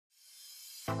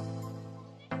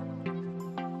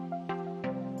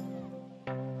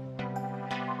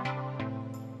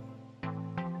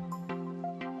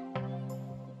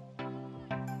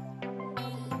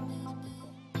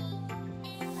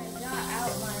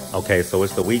Okay, so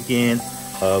it's the weekend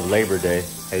of Labor Day.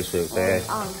 Hey, shit, hey.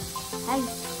 Hey.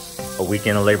 A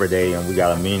weekend of Labor Day, and we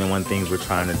got 1,000,001 things we're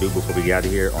trying to do before we get out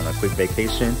of here on a quick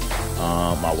vacation.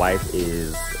 My wife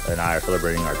and I are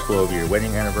celebrating our 12-year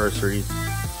wedding anniversary.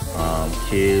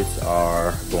 Kids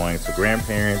are going to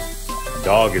grandparents.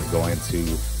 Dog is going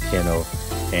to kennel,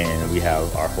 and we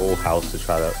have our whole house to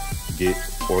try to get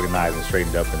organized and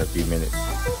straightened up in a few minutes.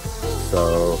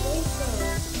 So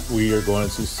we are going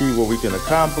to see what we can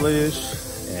accomplish,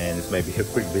 and this may be a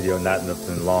quick video, not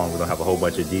nothing long. We don't have a whole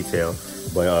bunch of detail,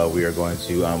 but we are going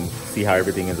to see how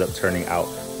everything ends up turning out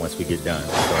once we get done.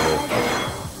 So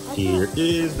here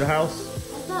is the house.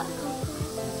 Trying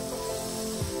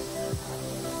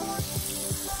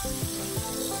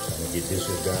to get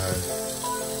dishes done.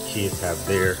 Kids have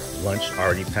their lunch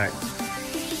already packed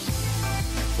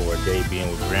for a day being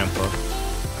with Grandpa.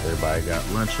 Everybody got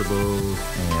Lunchables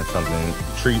and something,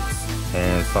 treats,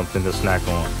 and something to snack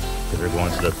on. They're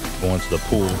going to the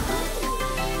pool.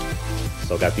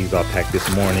 So got these all packed this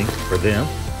morning for them,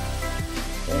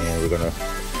 and we're gonna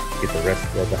get the rest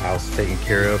of the house taken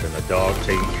care of and the dog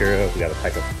taken care of. We got to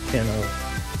pack a kennel,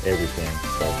 everything.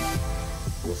 So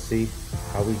we'll see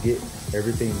how we get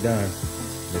everything done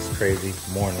this crazy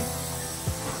morning.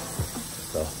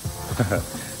 So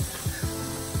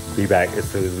be back as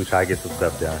soon as we try to get some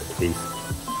stuff done. Peace.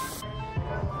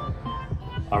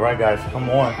 All right, guys, come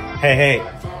on. Hey.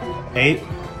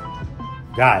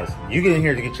 Guys, you get in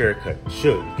here to get your haircut.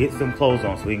 Should get some clothes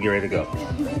on so we can get ready to go.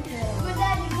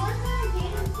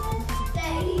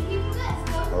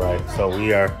 All right, so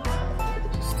we are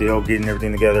still getting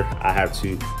everything together. I have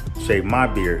to shave my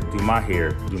beard, do my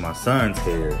hair, do my son's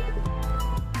hair.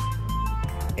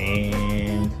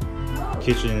 And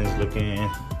kitchen is looking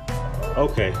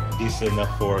okay, decent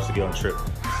enough for us to get on a trip.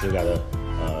 Still gotta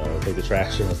take the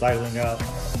trash and recycling out.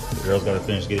 The girls gotta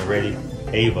finish getting ready.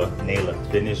 Nayla,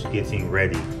 finish getting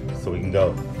ready so we can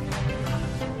go.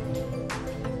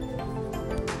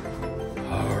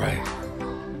 All right.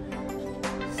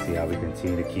 See how we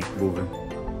continue to keep moving.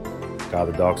 Got all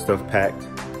the dog stuff packed.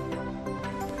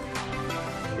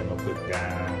 Kennel put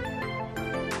down.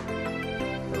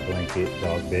 Her blanket,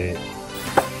 dog bed.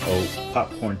 Oh,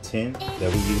 popcorn tin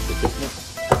that we use for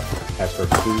Christmas. Has her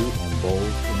food and bowls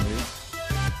in there.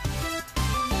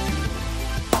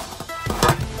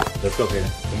 Let's go, Kaden.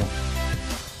 Come on.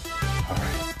 All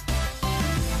right.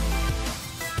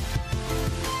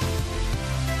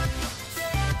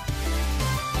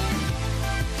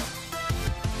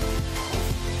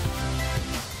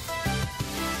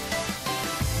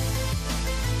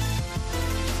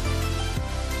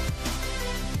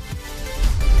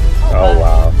 Oh,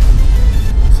 wow.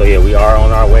 So, yeah, we are on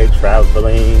our way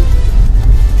traveling.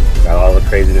 Got all the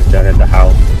craziness done at the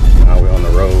house. Now we're on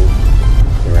the road.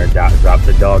 We're gonna drop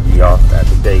the doggy off at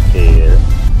the daycare.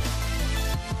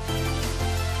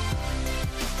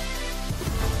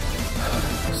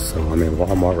 So I'm in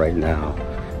Walmart right now.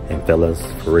 And fellas,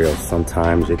 for real,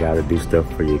 sometimes you gotta do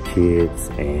stuff for your kids,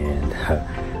 and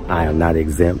I am not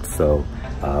exempt. So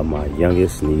my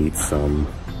youngest needs some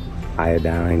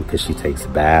iodine because she takes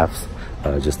baths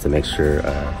just to make sure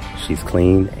she's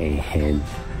clean, and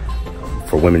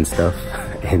for women's stuff.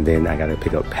 And then I gotta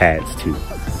pick up pads too.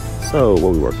 So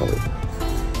what we working with?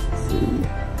 Let's see.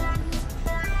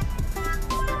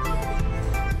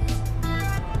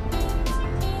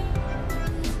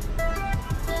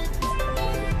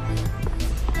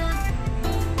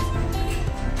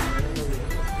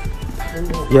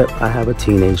 Yep, I have a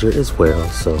teenager as well,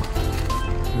 so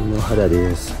you know how that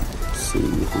is. Let's see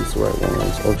if these are the right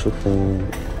ones. Ultra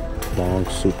thin, long,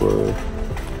 super,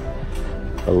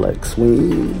 Alex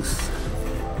wings.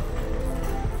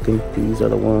 I think these are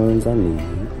the ones I need.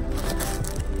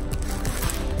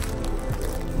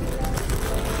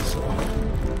 So,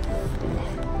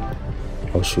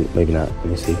 oh shoot, maybe not. Let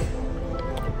me see.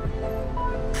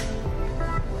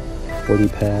 40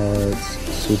 pads,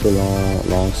 super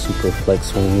long super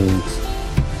flex wings.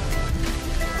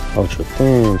 Ultra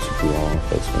thin, super long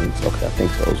flex wings. Okay, I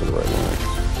think those are the right ones.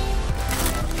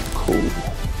 Cool.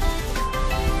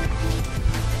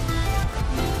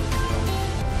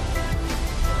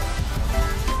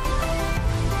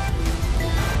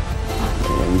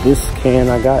 This can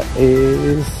I got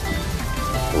is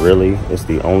really, it's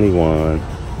the only one,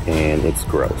 and it's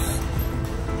gross.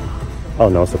 Oh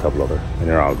no, it's a couple of them, and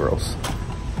they're all gross.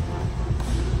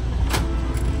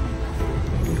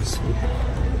 Let's see.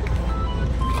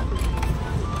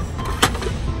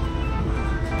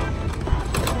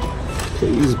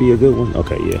 Please be a good one.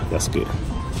 Okay, yeah, that's good.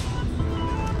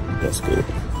 That's good.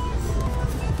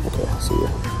 Okay, so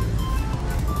yeah.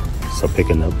 So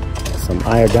picking up some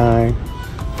iodine.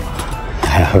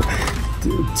 have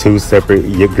two separate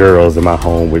girls in my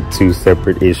home with two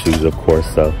separate issues, of course,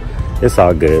 so it's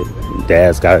all good.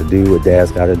 Dad's got to do what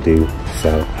dad's got to do.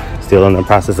 So still in the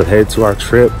process of heading to our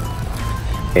trip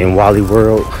in Wally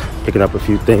World, picking up a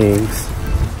few things.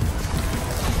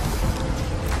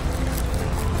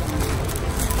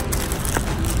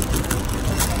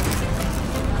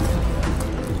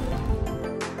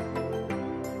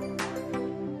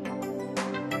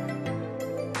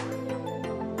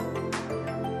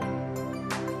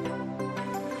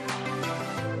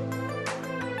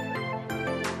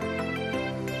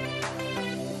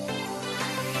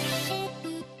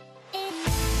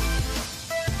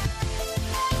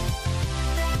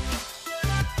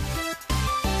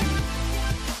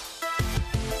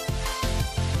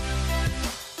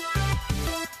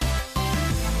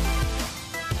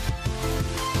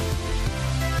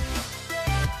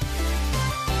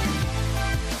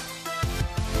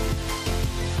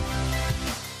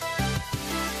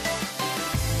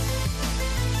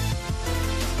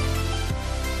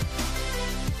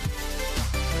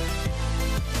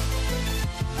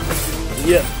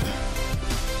 Yep.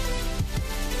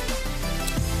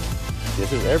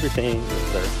 This is everything. This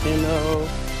is her kennel,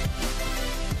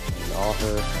 and all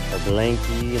her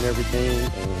blankie and everything,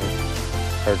 and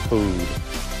her food.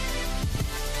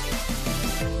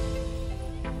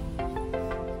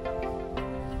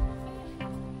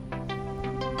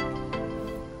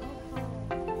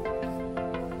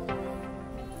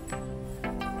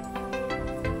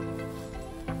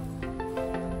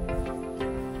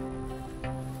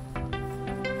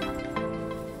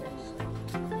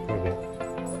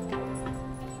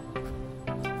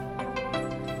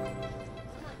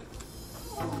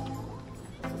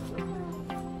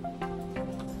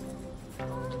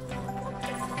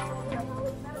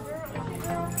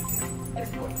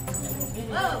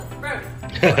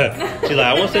 She's like,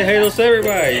 I want to say hey to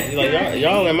everybody. She's like,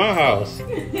 y'all in my house.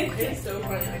 It's so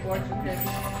funny, like watching him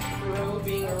grow,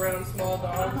 being around small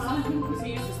dogs. Because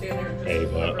he used to stand there. Hey,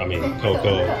 but I mean,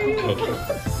 Coco.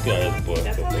 Yeah, boy.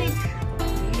 That's Coco. all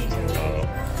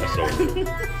That's so weird.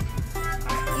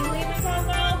 You leaving,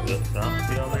 Coco? I'll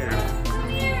see y'all later.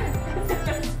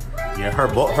 Yeah,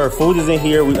 her food is in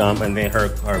here. And then her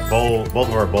bowl, both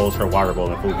of her bowls, her water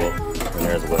bowl and food bowl, in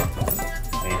there as well.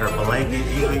 And her blanket,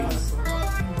 usually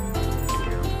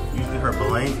her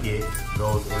blanket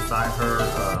goes inside her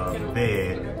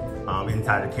bed,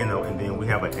 inside the kennel, and then we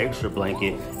have an extra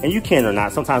blanket. And you can or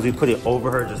not. Sometimes we put it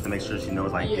over her just to make sure she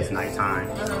knows like it's nighttime.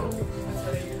 So.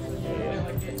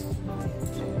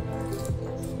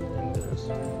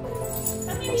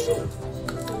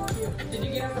 Did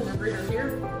you get her from the breeder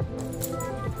here?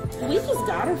 We just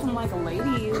got her from like a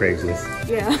lady. Craigslist.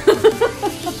 Yeah.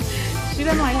 She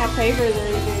doesn't like have papers or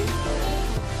anything.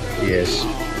 Yes.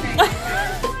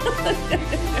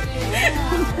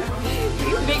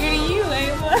 He's bigger than you,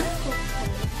 Ayla.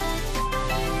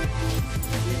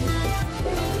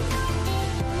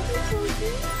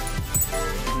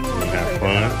 Have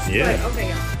fun. Yeah. Okay,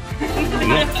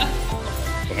 Yeah.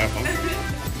 We'll have fun.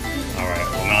 All right.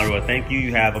 Well, Mallory, well, thank you.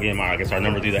 You have, again, I guess our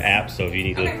number through the app, so if you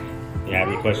need to, you have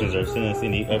any questions or send us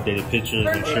any updated pictures,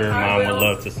 I'm sure Mom would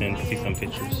love to see some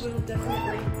pictures.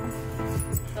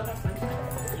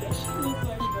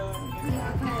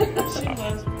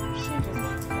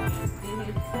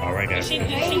 All right, guys. She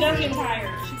does get tired.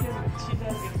 She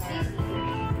does get tired.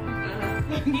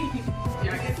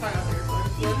 Yeah, I get fine out there.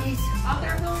 So I just out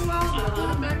there for a while, but I'll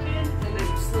let him back in, and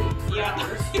then sleep. Yeah.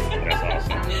 That's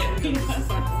awesome.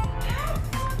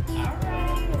 All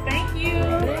right. Well, thank you.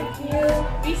 Thank you.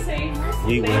 Be safe.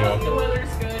 We will. The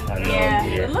weather's good. I know. Yeah.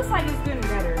 Yeah. It looks like it's getting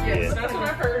better. Yes, Yeah. that's what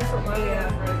I've heard from my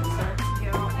friends.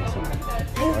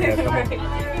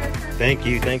 Thank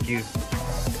you. Thank you.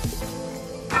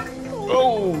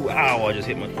 Oh, ow, I just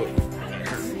hit my foot.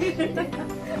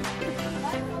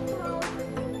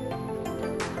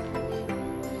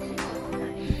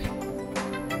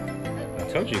 I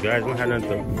told you guys, we don't have nothing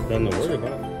to worry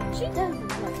about. She does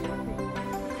look like her.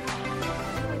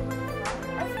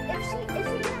 If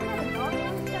she didn't have a dog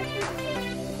on the section, then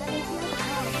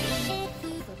she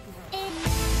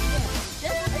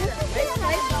This would be a good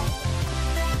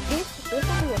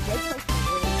place to live.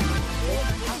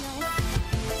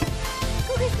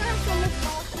 Cody's gonna have so much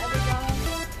fun with the other dogs.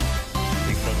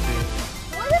 Think so too?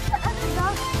 What if the other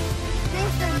dog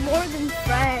thinks they're more than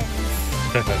friends?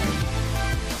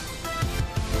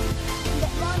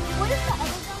 What if the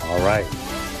other dog? All right.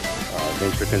 Our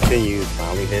adventure continues.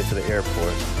 Finally head to the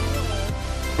airport.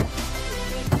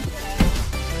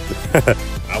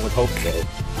 I would hope so.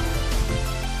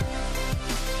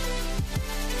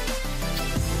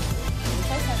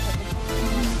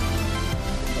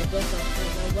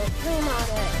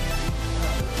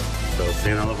 So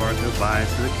saying all of our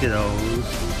goodbyes to the kiddos. We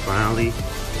finally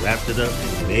wrapped it up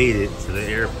and made it to the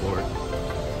airport.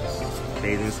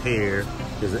 Hayden's hair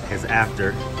is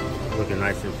after, looking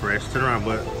nice and fresh. Turn around,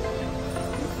 but.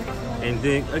 And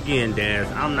then again, Dad,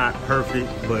 I'm not perfect,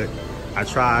 but I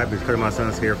tried. Been cutting my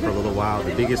son's hair for a little while.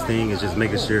 The biggest thing is just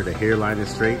making sure the hairline is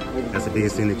straight. That's the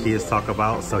biggest thing the kids talk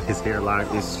about. So his hairline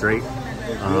is straight.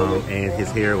 And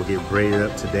his hair will get braided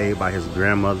up today by his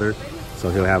grandmother. So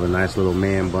he'll have a nice little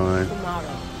man bun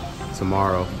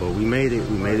tomorrow. But we made it.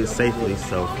 We made it safely.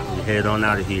 So we head on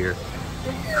out of here.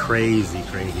 Crazy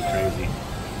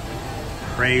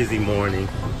morning.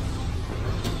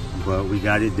 But we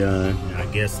got it done. And I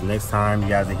guess next time you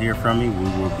guys will hear from me, we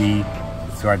will be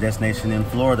to our destination in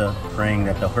Florida, praying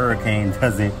that the hurricane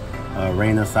doesn't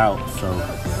rain us out. So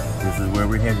this is where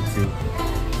we're headed to.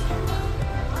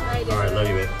 All right, love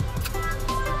you, babe.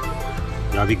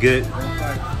 Y'all be good.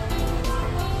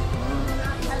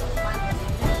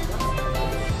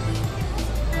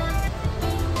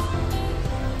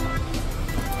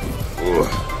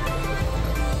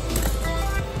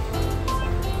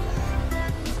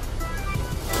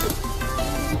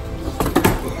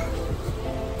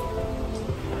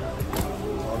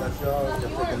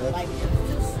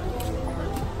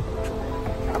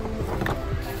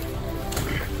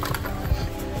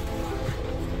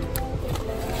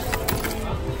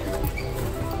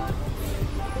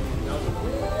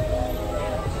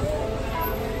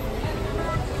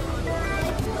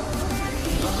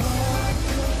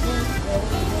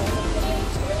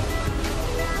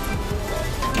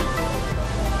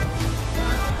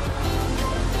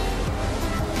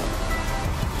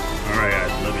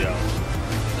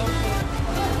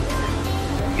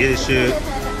 Get it, shit.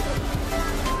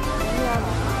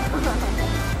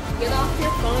 Get off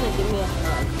your phone and give me a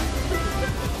hug.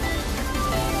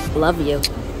 Love you.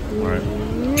 All right.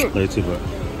 Love you too, bud.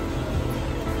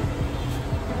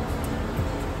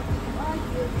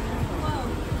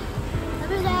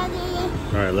 Love you, Daddy.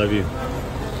 All right, love you.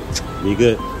 Be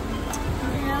good.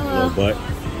 Little butt.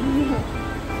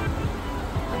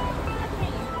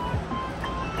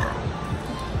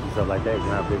 Stuff like that, you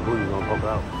have big booty, you're gonna poke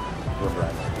out. What's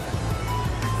that?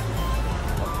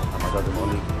 I'm gonna go to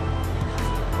Monique.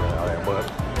 Yeah, all right, butt.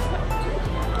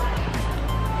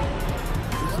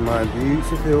 This is my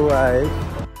beautiful wife.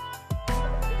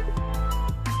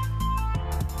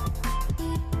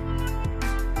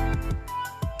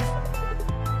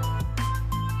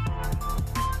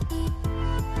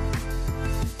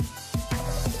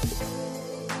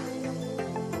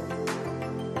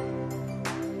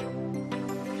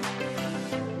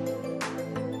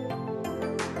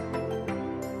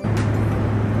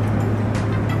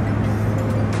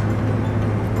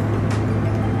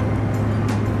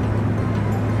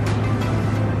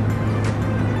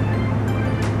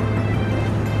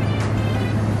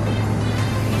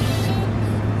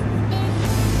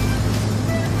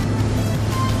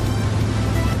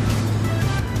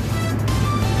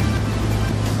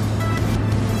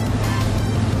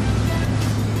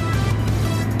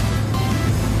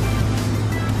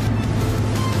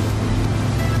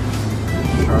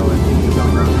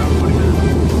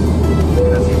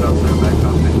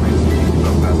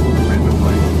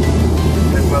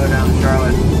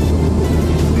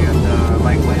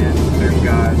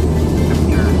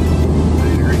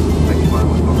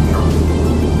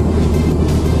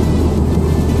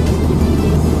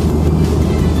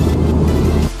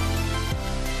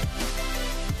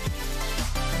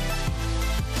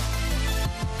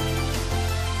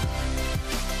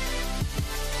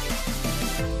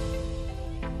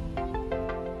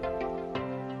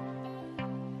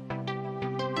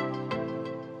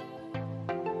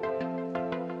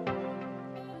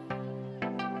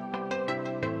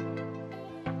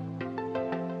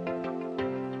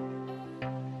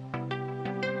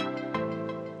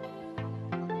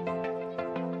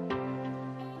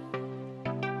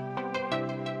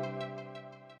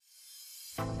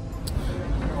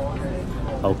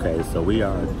 Okay, so we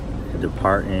are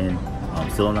departing,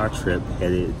 still on our trip,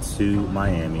 headed to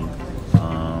Miami.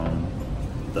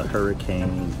 The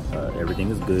hurricane, everything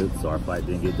is good, so our flight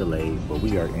didn't get delayed, but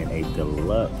we are in a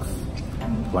deluxe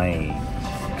plane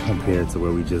compared to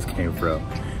where we just came from.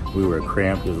 We were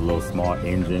cramped, there's a little small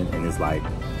engine, and it's like,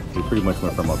 we pretty much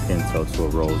went from a Pinto to a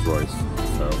Rolls Royce.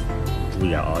 So we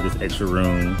got all this extra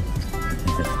room,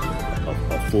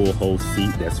 a full whole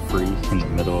seat that's free in the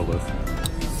middle of us.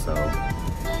 So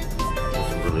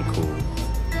really cool.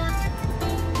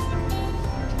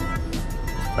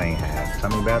 This plane has how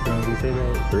many bathrooms do you say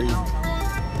that?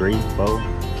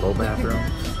 Four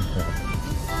bathrooms.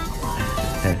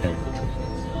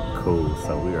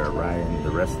 So we are riding the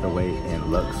rest of the way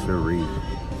in luxury.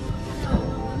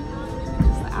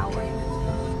 Just an hour.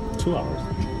 2 hours.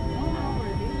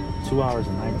 2 hours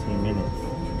and 19 minutes.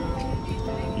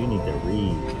 You need to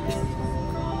read.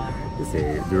 It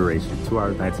said duration 2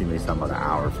 hours 19 minutes. Talking about an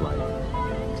hour flight.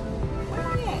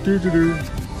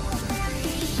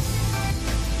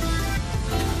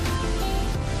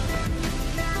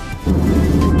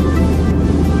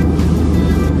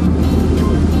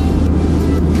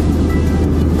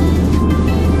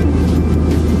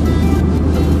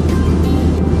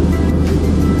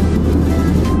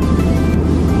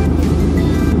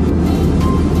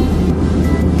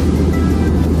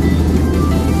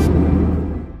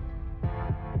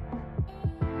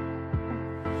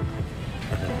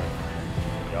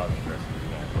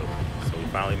 So we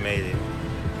finally made it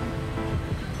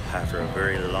after a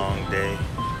very long day,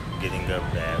 getting up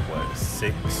at what,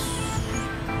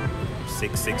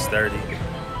 6:30.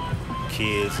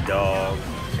 Kids, dog,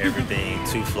 everything,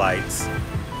 2 flights,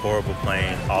 horrible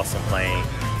plane, awesome plane.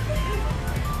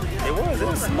 It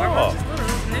was small. It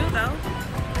was new though.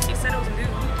 She said it was new.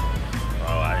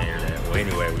 Oh, I didn't hear that. Well,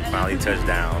 anyway, we finally touched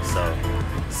down. So,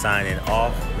 signing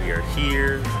off. We are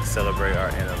here to celebrate our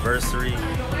anniversary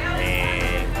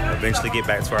and eventually get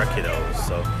back to our kiddos.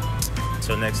 So,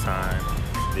 until next time,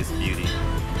 this beauty.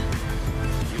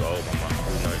 You old, my mom.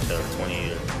 We know each other 20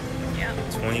 years. Yeah.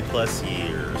 20 plus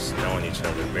years knowing each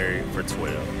other, married for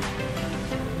 12.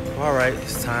 All right,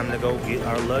 it's time to go get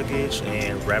our luggage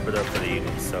and wrap it up for the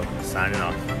evening. So, signing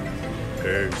off.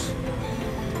 Peace.